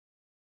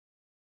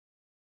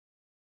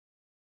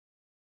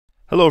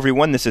Hello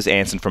everyone, this is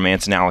Anson from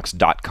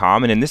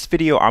AnsonAlex.com, and in this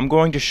video I'm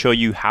going to show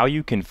you how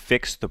you can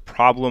fix the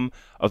problem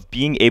of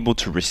being able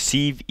to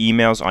receive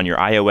emails on your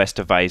iOS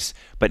device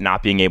but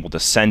not being able to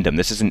send them.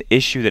 This is an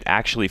issue that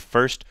actually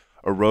first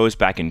arose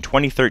back in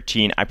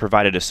 2013. I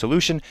provided a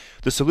solution.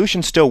 The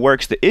solution still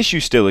works, the issue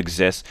still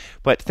exists,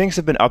 but things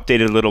have been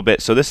updated a little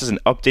bit, so this is an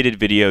updated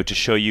video to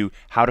show you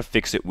how to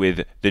fix it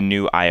with the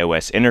new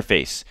iOS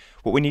interface.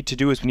 What we need to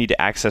do is we need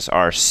to access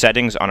our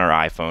settings on our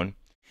iPhone,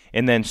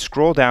 and then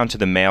scroll down to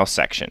the Mail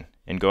section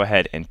and go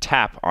ahead and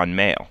tap on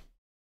Mail.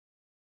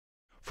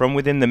 From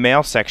within the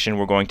Mail section,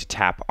 we're going to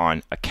tap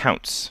on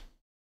Accounts.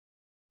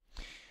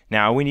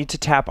 Now we need to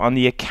tap on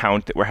the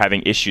account that we're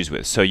having issues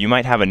with. So you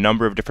might have a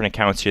number of different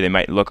accounts here. They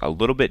might look a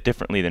little bit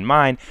differently than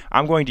mine.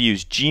 I'm going to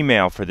use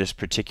Gmail for this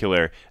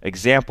particular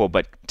example,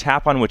 but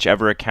tap on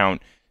whichever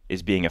account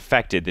is being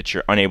affected that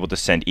you're unable to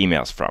send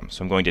emails from.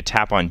 So I'm going to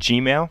tap on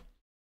Gmail.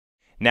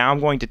 Now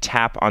I'm going to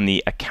tap on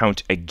the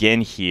account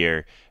again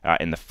here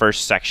in the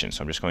first section.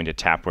 So I'm just going to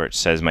tap where it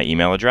says my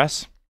email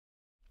address.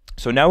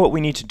 So now what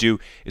we need to do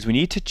is we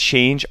need to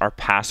change our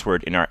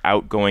password in our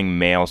outgoing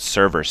mail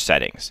server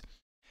settings.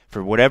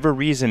 For whatever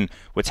reason,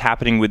 what's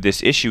happening with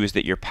this issue is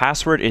that your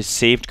password is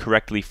saved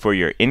correctly for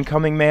your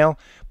incoming mail,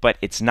 but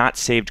it's not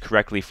saved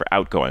correctly for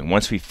outgoing.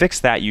 Once we fix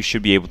that, you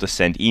should be able to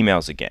send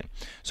emails again.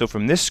 So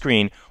from this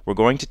screen, we're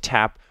going to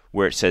tap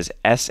where it says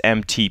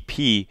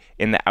SMTP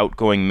in the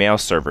outgoing mail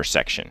server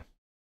section.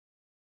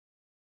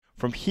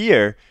 From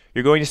here,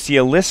 you're going to see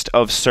a list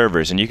of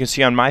servers, and you can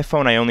see on my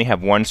phone I only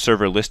have one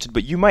server listed,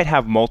 but you might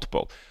have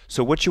multiple.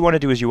 So what you want to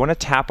do is you want to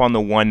tap on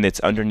the one that's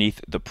underneath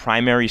the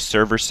primary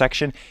server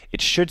section.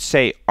 It should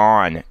say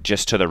On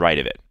just to the right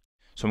of it.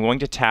 So I'm going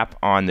to tap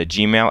on the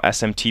Gmail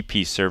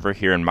SMTP server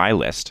here in my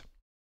list.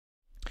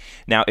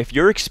 Now, if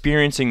you're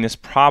experiencing this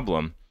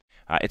problem,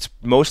 it's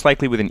most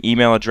likely with an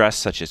email address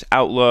such as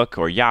Outlook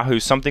or Yahoo,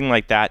 something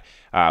like that,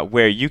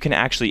 where you can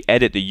actually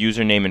edit the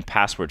username and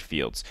password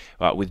fields.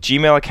 With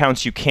Gmail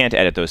accounts, you can't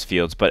edit those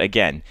fields, but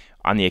again,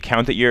 on the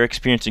account that you're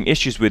experiencing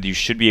issues with, you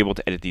should be able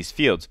to edit these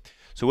fields.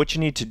 So what you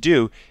need to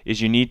do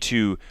is you need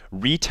to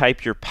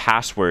retype your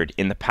password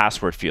in the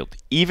password field.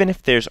 Even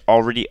if there's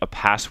already a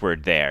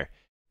password there,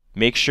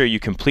 make sure you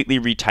completely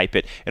retype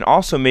it, and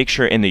also make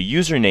sure in the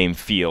username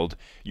field,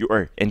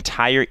 your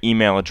entire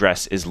email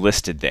address is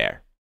listed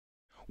there.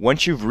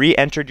 Once you've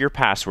re-entered your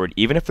password,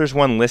 even if there's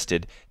one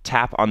listed,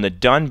 tap on the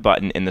Done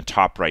button in the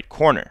top right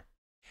corner.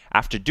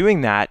 After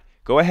doing that,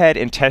 go ahead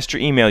and test your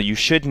email. You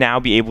should now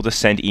be able to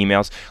send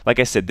emails. Like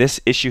I said,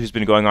 this issue has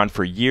been going on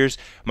for years.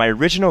 My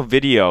original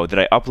video that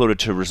I uploaded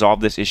to resolve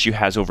this issue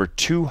has over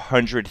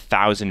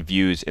 200,000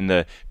 views, and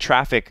the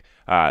traffic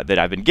that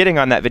I've been getting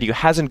on that video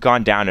hasn't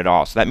gone down at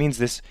all. So that means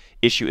this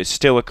issue is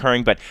still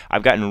occurring, but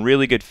I've gotten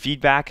really good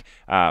feedback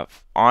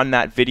on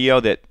that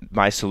video that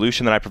my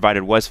solution that I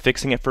provided was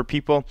fixing it for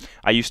people.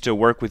 I used to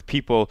work with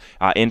people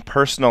in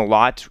person a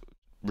lot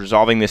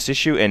resolving this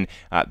issue, and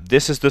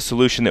this is the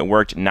solution that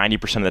worked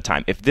 90% of the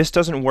time. If this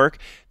doesn't work,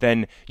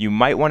 then you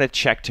might want to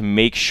check to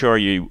make sure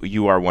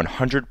you are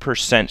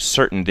 100%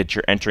 certain that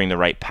you're entering the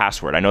right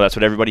password. I know that's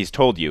what everybody's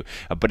told you,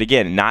 but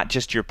again, not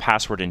just your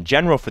password in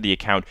general for the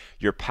account,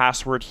 your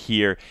password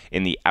here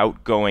in the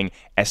outgoing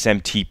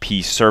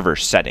SMTP server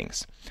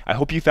settings. I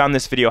hope you found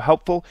this video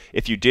helpful.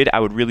 If you did,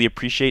 I would really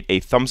appreciate a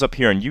thumbs up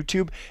here on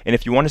YouTube. And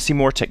if you want to see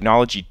more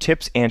technology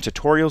tips and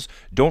tutorials,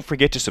 don't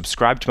forget to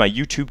subscribe to my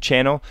YouTube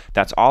channel.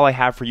 That's all I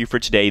have for you for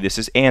today. This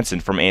is Anson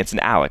from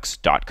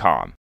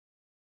AnsonAlex.com.